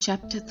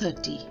Chapter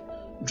 30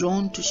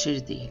 Drawn to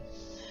Shirdi.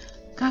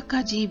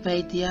 Kakaji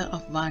Vaidya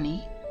of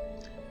Vani,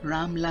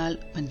 Ramlal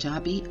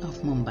Punjabi of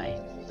Mumbai.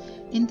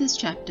 In this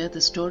chapter, the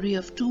story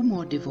of two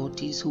more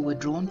devotees who were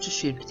drawn to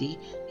Shirdi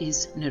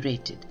is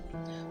narrated.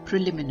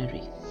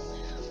 Preliminary.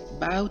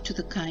 Bow to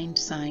the kind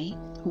Sai,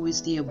 who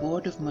is the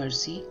abode of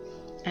mercy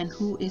and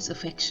who is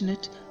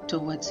affectionate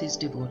towards his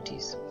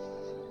devotees.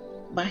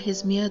 By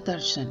his mere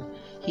darshan,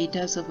 he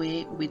does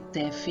away with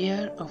their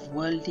fear of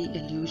worldly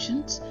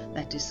illusions,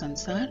 that is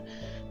sansar,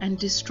 and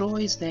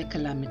destroys their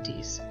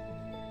calamities.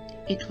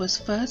 It was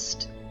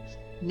first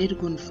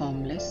nirgun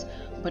formless,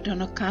 but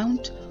on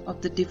account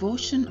of the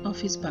devotion of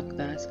his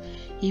bhaktas,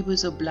 he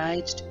was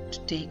obliged to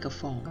take a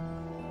form.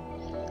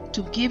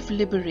 To give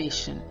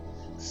liberation,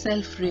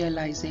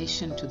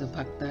 self-realization to the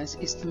bhaktas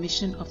is the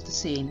mission of the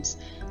saints,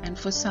 and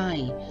for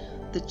Sai,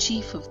 the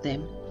chief of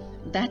them,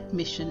 that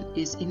mission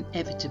is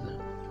inevitable.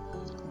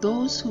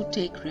 Those who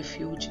take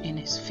refuge in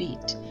his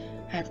feet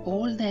have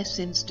all their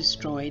sins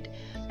destroyed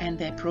and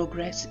their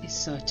progress is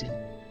certain.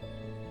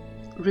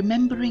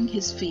 Remembering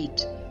his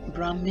feet,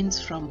 Brahmins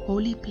from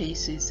holy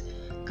places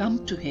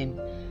come to him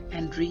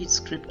and read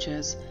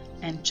scriptures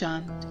and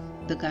chant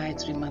the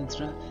Gayatri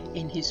Mantra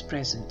in his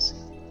presence.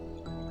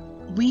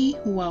 We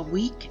who are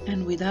weak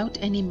and without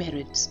any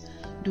merits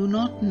do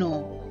not know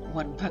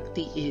what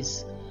bhakti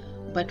is,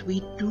 but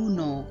we do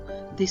know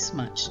this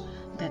much,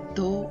 that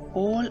though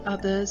all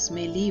others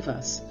may leave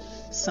us,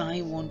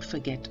 Sai won't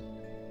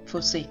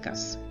forsake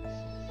us.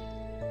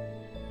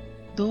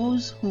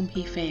 Those whom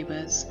he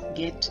favors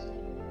get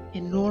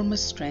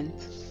enormous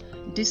strength,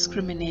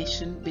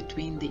 discrimination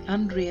between the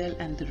unreal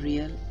and the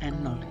real,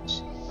 and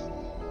knowledge.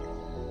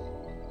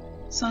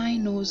 Sai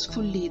knows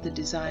fully the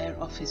desire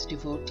of his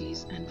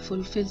devotees and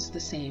fulfills the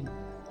same.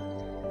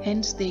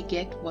 Hence they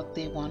get what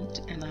they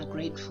want and are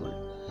grateful.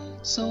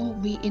 So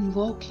we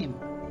invoke him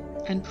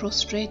and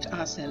prostrate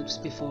ourselves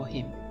before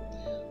him.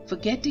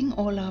 Forgetting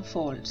all our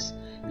faults,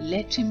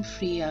 let him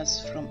free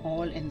us from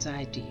all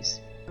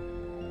anxieties.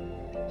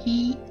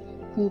 He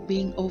who,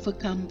 being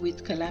overcome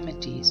with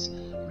calamities,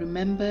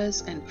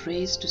 remembers and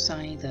prays to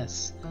Sai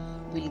thus,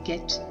 will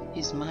get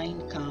his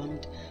mind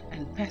calmed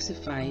and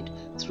pacified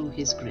through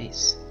his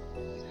grace.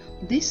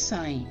 This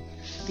Sai,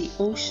 the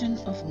ocean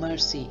of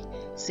mercy,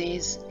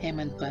 says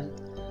Hemant Pant,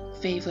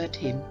 favored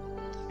him,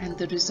 and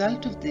the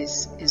result of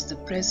this is the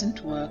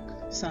present work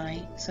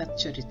Sai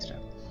Satcharitra.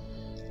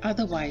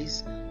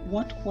 Otherwise,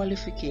 what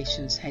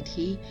qualifications had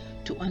he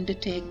to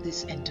undertake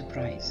this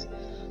enterprise?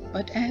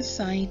 But as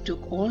Sai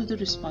took all the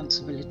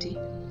responsibility,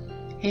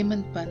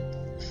 Hemant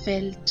Pant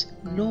felt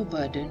no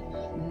burden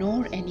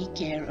nor any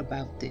care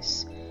about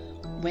this.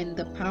 When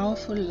the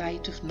powerful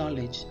light of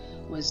knowledge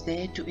was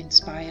there to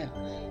inspire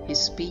his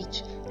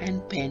speech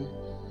and pen,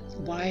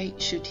 why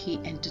should he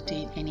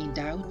entertain any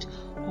doubt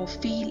or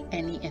feel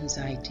any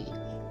anxiety?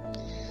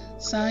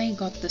 Sai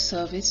got the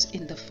service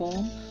in the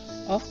form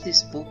of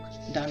this book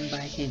done by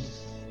him.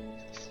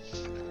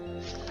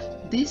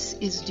 This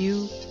is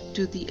due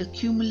to the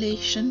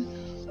accumulation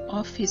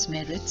of his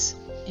merits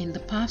in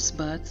the past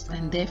births,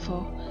 and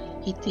therefore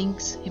he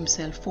thinks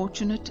himself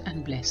fortunate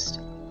and blessed.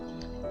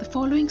 The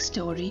following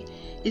story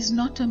is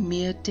not a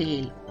mere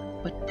tale,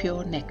 but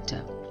pure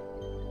nectar.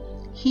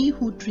 He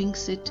who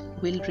drinks it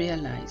will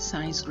realize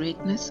Sai's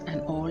greatness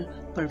and all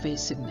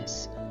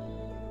pervasiveness.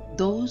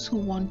 Those who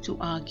want to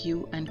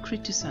argue and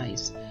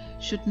criticize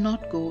should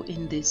not go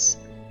in this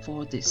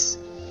for this.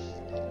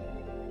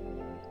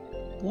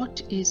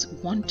 What is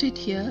wanted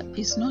here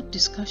is not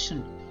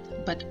discussion,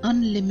 but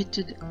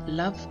unlimited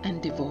love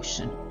and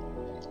devotion.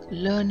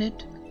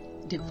 Learned,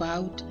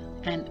 devout,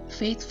 and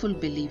faithful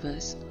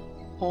believers,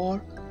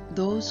 or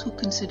those who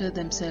consider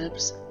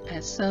themselves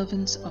as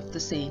servants of the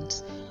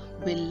saints,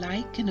 will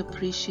like and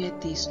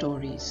appreciate these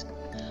stories.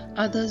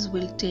 Others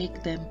will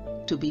take them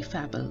to be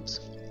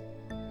fables.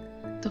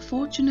 The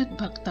fortunate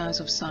bhaktas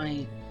of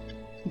Sai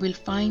will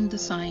find the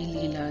Sai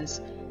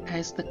Leelas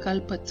as the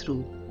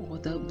Kalpatru, or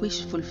the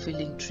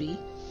wish-fulfilling tree.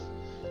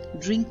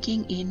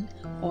 Drinking in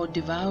or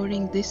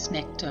devouring this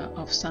nectar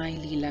of Sai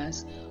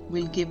Leelas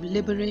will give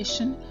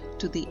liberation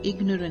to the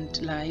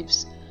ignorant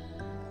lives,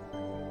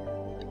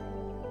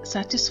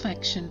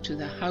 satisfaction to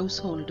the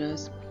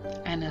householders,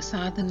 and a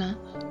sadhana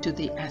to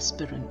the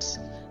aspirants.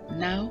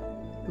 Now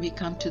we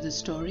come to the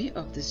story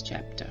of this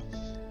chapter.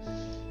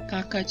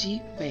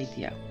 Kakaji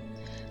Vaidya.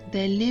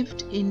 There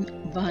lived in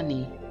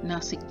Vani,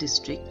 Nasik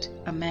district,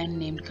 a man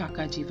named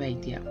Kakaji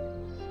Vaidya.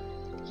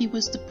 He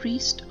was the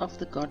priest of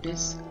the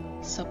goddess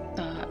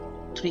Sapta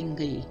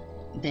Tringai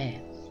there.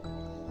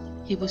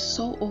 He was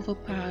so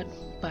overpowered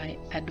by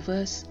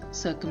adverse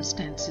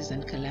circumstances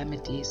and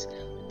calamities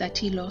that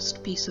he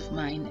lost peace of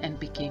mind and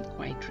became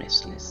quite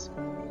restless.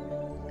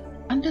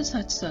 Under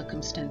such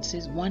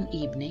circumstances, one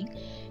evening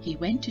he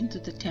went into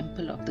the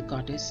temple of the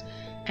goddess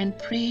and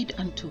prayed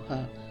unto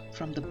her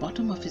from the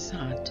bottom of his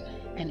heart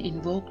and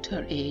invoked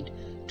her aid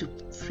to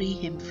free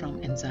him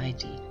from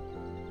anxiety.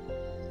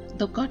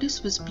 The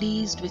goddess was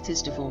pleased with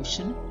his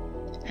devotion,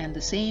 and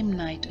the same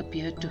night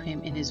appeared to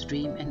him in his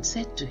dream and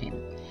said to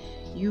him,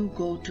 "You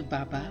go to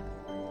Baba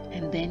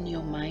and then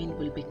your mind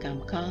will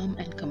become calm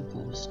and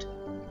composed.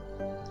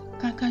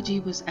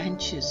 Kakaji was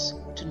anxious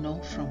to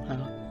know from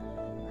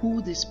her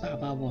who this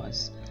Baba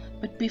was,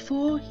 but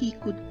before he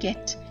could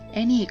get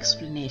any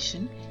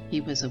explanation,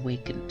 he was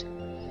awakened.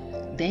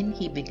 Then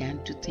he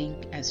began to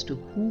think as to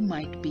who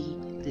might be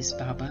this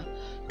Baba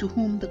to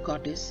whom the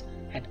goddess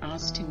had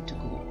asked him to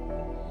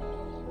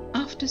go.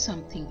 After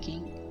some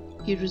thinking,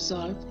 he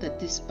resolved that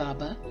this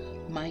Baba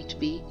might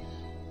be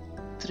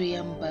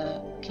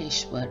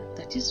Triambakeshwar,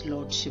 that is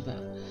Lord Shiva.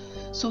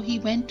 So he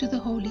went to the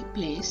holy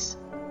place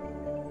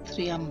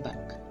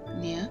Triambak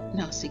near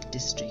Nasik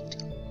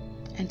district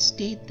and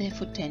stayed there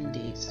for 10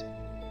 days.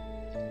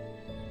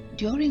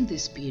 During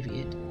this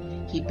period,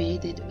 he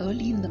bathed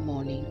early in the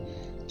morning,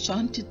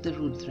 chanted the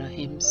Rudra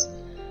hymns,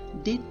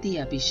 did the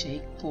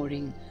Abhishek,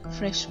 pouring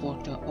fresh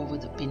water over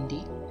the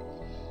Pindi,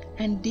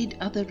 and did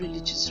other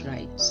religious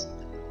rites.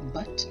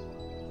 But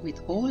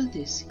with all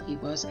this, he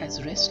was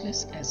as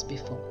restless as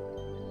before.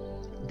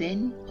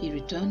 Then he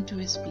returned to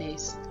his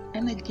place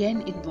and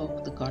again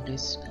invoked the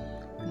goddess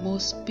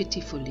most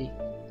pitifully.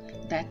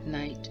 That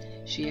night,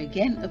 she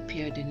again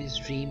appeared in his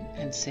dream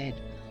and said,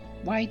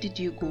 "Why did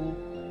you go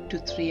to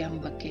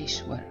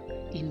Triambakeshwar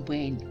in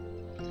vain?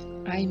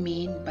 I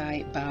mean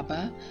by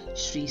Baba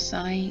Sri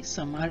Sai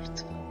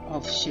Samarth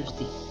of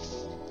Shirdi."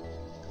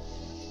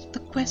 The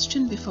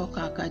question before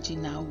Kakaji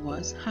now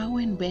was how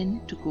and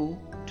when to go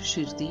to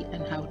Shirdi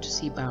and how to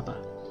see Baba.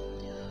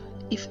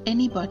 If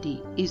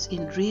anybody is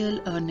in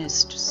real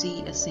earnest to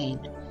see a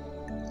saint,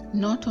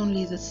 not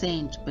only the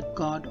saint but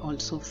God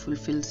also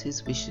fulfills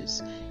his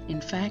wishes.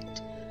 In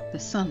fact, the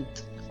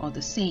Sant or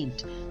the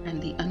saint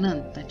and the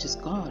Anant, that is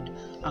God,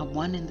 are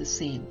one and the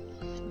same.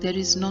 There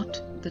is not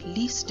the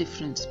least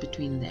difference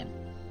between them.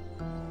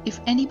 If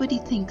anybody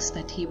thinks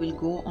that he will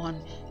go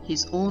on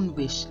his own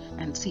wish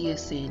and see a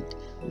saint,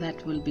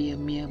 that will be a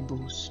mere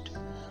boast.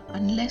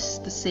 Unless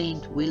the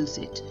saint wills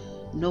it,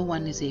 no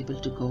one is able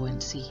to go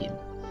and see him.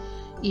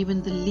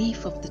 Even the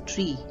leaf of the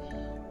tree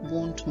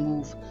won't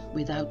move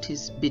without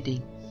his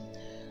bidding.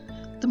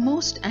 The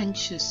most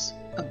anxious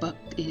a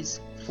Bhakt is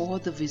for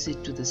the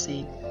visit to the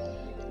saint,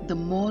 the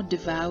more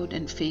devout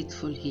and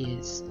faithful he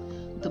is,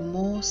 the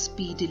more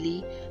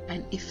speedily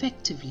and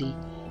effectively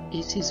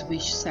is his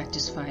wish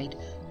satisfied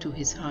to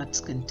his heart's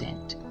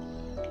content.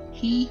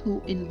 He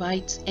who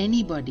invites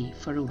anybody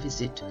for a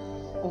visit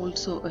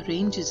also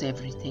arranges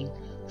everything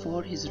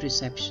for his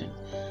reception,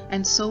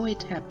 and so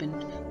it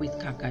happened with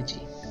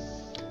Kakaji.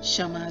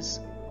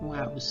 Shama's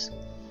vows.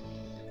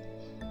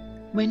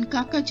 When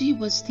Kakaji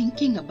was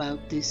thinking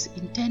about this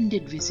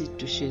intended visit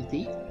to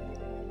Shirdi,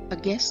 a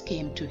guest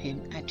came to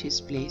him at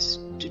his place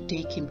to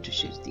take him to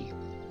Shirdi.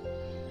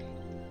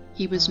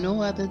 He was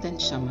no other than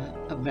Shama,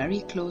 a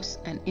very close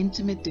and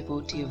intimate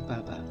devotee of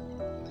Baba.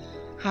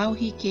 How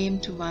he came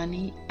to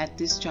Vani at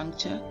this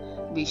juncture,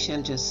 we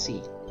shall just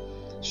see.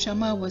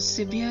 Shama was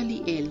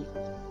severely ill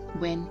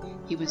when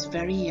he was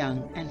very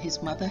young, and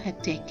his mother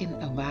had taken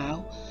a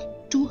vow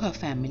to her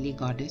family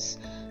goddess,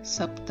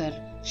 Saptar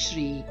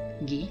Shri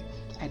Gi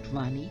at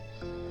Vani,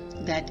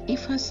 that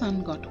if her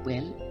son got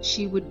well,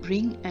 she would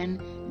bring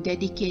and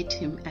dedicate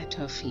him at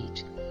her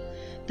feet.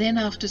 Then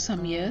after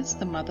some years,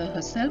 the mother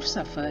herself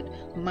suffered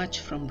much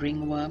from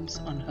ringworms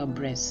on her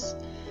breasts.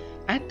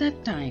 At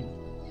that time,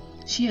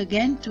 she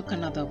again took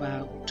another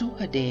vow to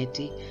her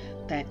deity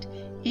that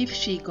if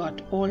she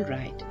got all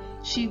right,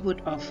 she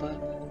would offer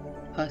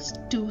her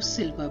 2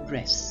 silver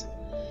breasts.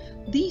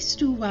 These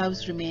 2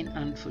 vows remain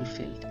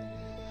unfulfilled.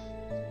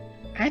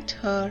 At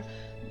her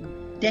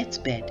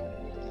deathbed,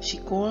 she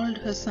called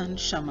her son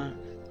Shama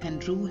and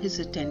drew his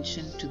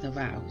attention to the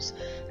vows,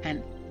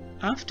 and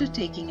after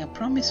taking a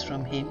promise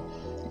from him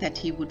that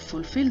he would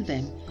fulfill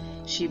them,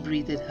 she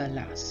breathed her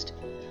last.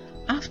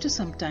 After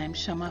some time,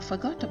 Shama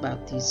forgot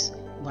about these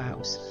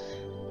vows,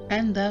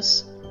 and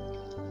thus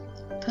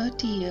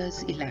 30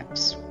 years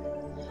elapsed.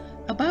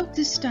 About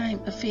this time,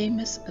 a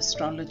famous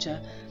astrologer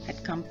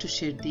had come to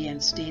Shirdi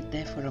and stayed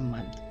there for a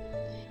month.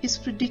 His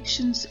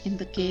predictions in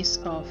the case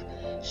of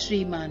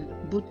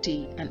Shriman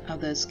Bhutti and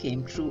others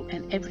came true,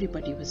 and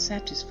everybody was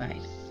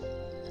satisfied.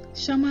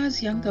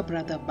 Shama's younger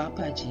brother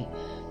Babaji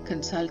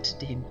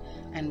consulted him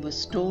and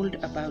was told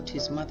about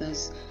his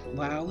mother's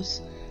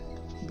vows,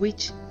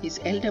 which his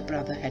elder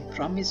brother had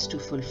promised to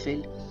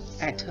fulfill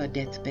at her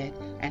deathbed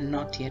and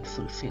not yet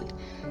fulfilled.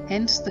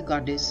 Hence the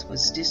goddess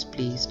was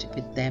displeased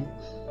with them,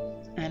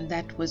 and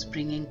that was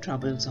bringing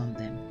troubles on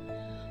them.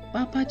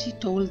 Babaji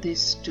told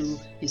this to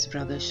his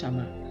brother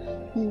Shama,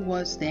 who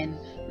was then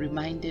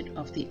reminded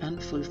of the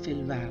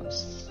unfulfilled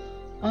vows.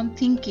 On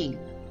thinking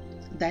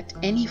that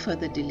any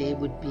further delay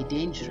would be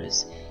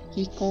dangerous,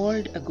 he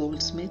called a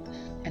goldsmith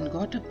and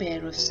got a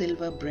pair of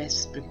silver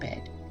breasts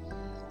prepared.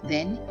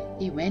 Then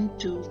he went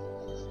to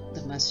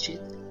the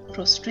masjid,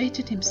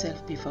 prostrated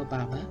himself before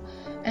Baba,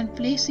 and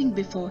placing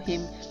before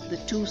him the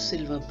 2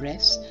 silver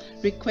breasts,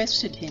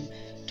 requested him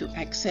to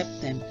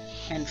accept them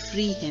and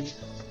free him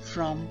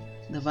from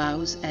the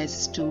vows,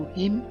 as to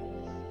him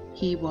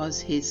he was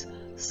his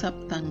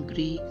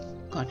Saptangri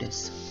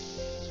goddess.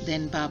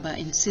 Then Baba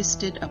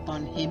insisted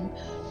upon him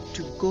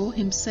to go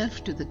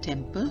himself to the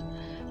temple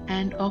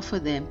and offer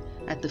them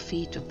at the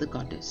feet of the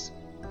goddess.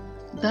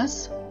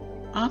 Thus,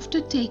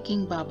 after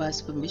taking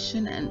Baba's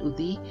permission and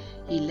Udi,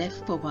 he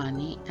left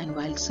Bhavani and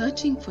while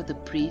searching for the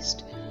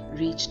priest,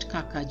 reached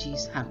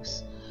Kakaji's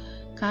house.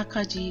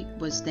 Kakaji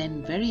was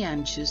then very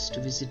anxious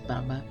to visit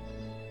Baba,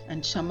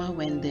 and Shama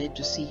went there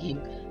to see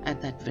him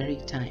at that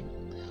very time.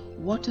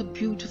 What a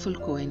beautiful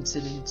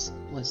coincidence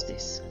was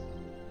this!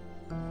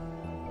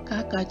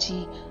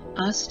 Kakaji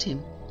asked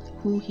him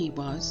who he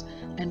was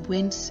and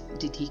whence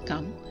did he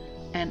come,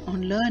 and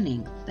on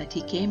learning that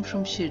he came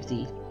from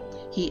Shirdi,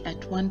 he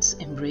at once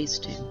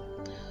embraced him.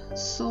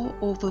 So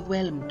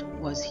overwhelmed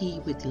was he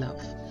with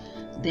love.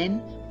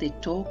 Then they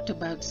talked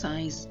about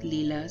Sai's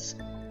Leelas,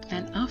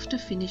 and after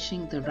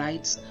finishing the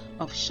rites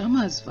of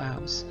Shama's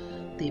vows,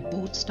 they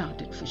both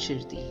started for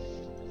Shirdi.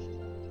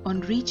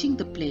 On reaching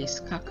the place,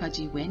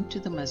 Kakaji went to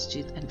the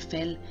masjid and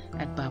fell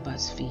at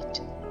Baba's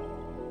feet.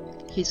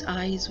 His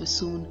eyes were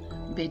soon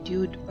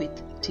bedewed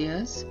with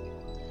tears,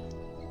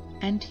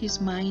 and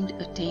his mind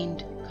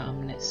attained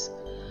calmness.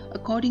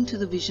 According to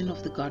the vision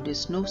of the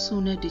goddess, no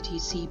sooner did he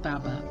see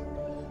Baba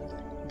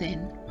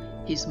than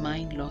his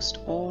mind lost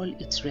all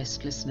its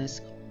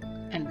restlessness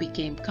and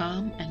became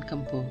calm and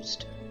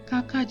composed.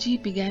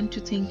 Kakaji began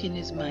to think in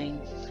his mind,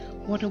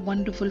 what a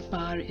wonderful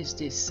power is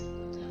this!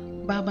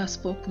 Baba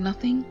spoke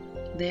nothing,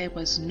 there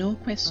was no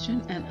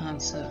question and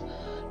answer,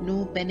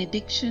 no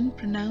benediction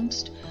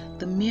pronounced.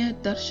 The mere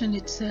darshan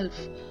itself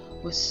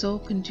was so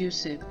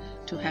conducive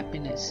to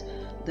happiness.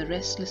 The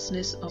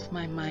restlessness of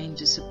my mind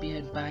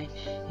disappeared by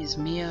his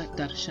mere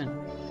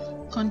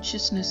darshan.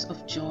 Consciousness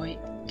of joy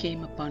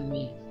came upon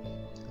me.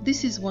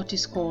 This is what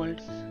is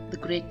called the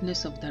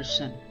greatness of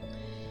darshan.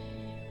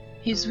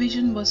 His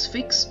vision was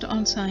fixed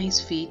on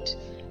Sai's feet,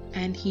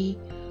 and he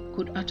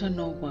could utter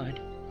no word.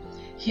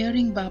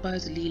 Hearing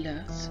Baba's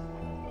Leelas,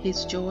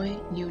 his joy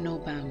knew no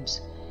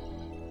bounds.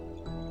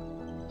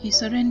 He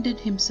surrendered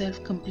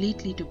himself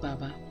completely to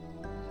Baba,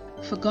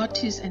 forgot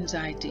his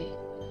anxiety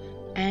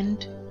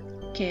and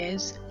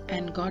cares,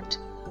 and got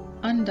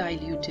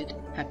undiluted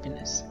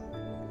happiness.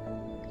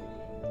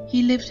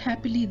 He lived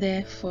happily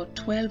there for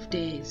 12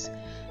 days,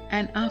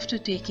 and after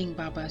taking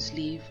Baba's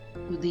leave,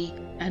 Udi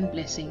and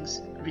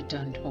blessings,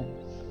 returned home.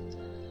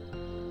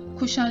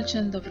 Kushal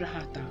Chand of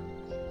Rahata.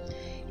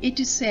 It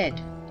is said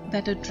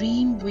that a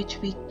dream which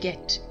we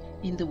get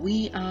in the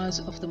wee hours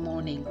of the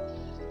morning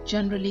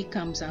generally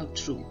comes out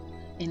true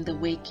in the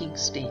waking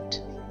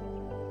state.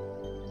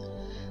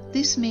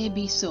 This may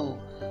be so,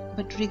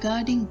 but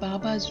regarding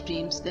Baba's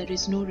dreams there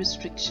is no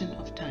restriction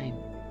of time.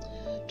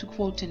 To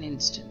quote an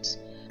instance,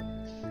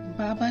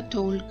 Baba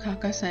told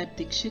Kaka Sahib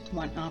Dikshit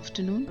one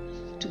afternoon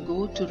to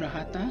go to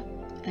Rahata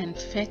and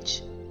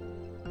fetch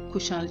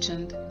Kushal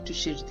Chand to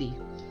Shirdi,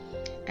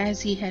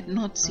 as he had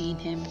not seen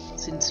him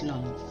since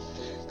long.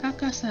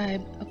 Kaka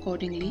Sahib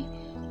accordingly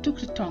took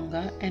the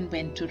Tonga and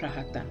went to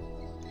Rahata.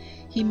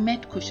 He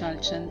met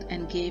Kushal Chand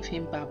and gave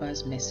him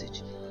Baba's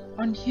message.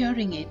 On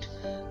hearing it,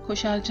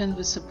 Kushal Chand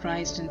was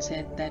surprised and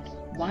said that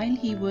while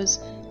he was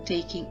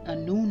taking a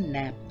noon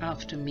nap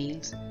after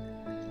meals,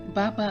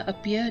 Baba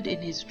appeared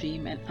in his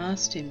dream and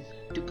asked him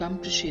to come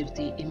to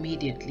Shirdi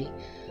immediately,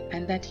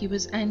 and that he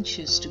was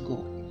anxious to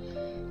go.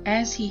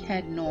 As he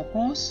had no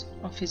horse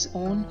of his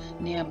own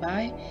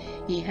nearby,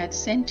 he had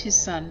sent his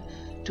son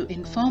to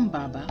inform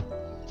Baba.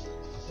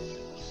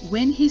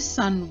 When his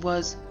son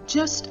was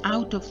just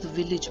out of the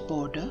village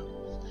border,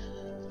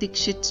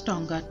 Dikshit's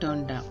Tonga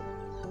turned up.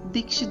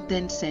 Dikshit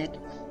then said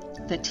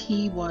that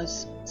he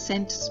was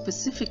sent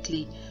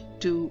specifically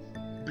to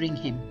bring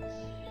him.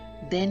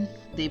 Then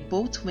they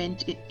both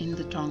went in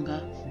the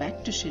Tonga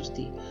back to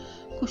Shirdi.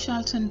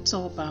 Kushal Chand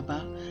saw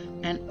Baba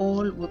and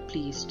all were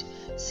pleased.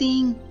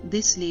 Seeing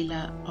this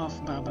Leela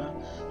of Baba,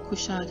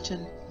 Kushal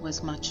Chand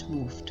was much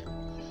moved.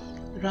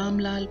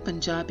 Ramlal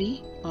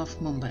Punjabi of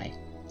Mumbai.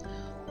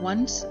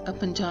 Once a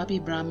Punjabi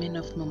Brahmin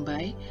of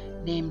Mumbai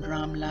named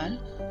Ramlal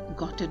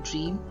got a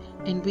dream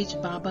in which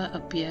Baba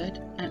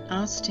appeared and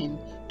asked him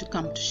to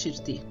come to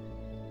Shirdi.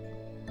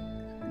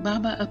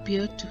 Baba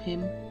appeared to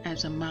him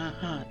as a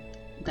Mahat,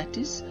 that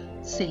is,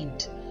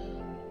 saint,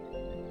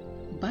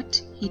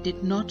 but he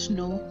did not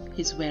know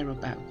his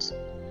whereabouts.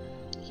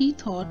 He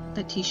thought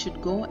that he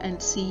should go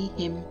and see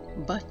him,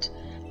 but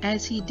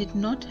as he did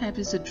not have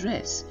his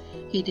address,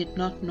 he did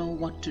not know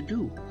what to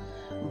do.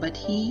 But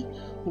he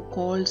who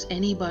calls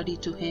anybody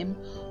to him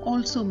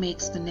also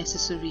makes the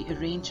necessary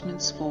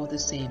arrangements for the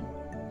same.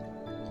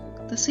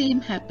 The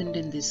same happened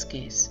in this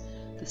case.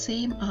 The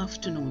same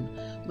afternoon,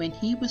 when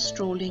he was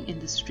strolling in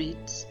the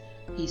streets,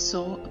 he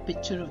saw a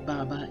picture of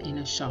Baba in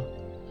a shop.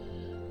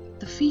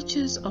 The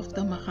features of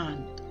the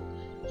Mahant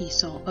he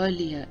saw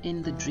earlier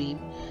in the dream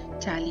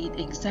tallied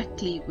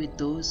exactly with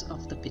those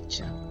of the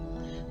picture.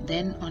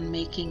 Then, on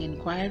making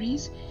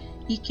inquiries,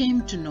 he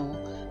came to know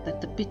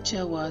that the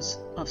picture was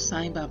of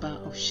Sai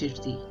Baba of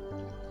Shirdi.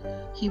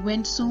 He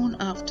went soon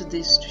after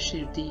this to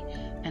Shirdi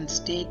and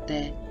stayed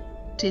there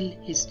till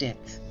his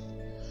death.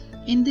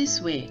 In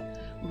this way,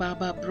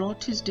 Baba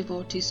brought his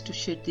devotees to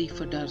Shirdi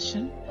for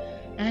darshan,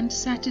 and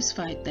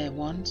satisfied their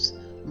wants,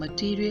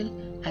 material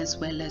as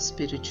well as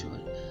spiritual.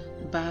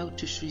 Bow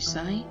to Sri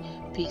Sai,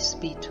 peace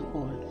be to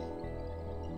all.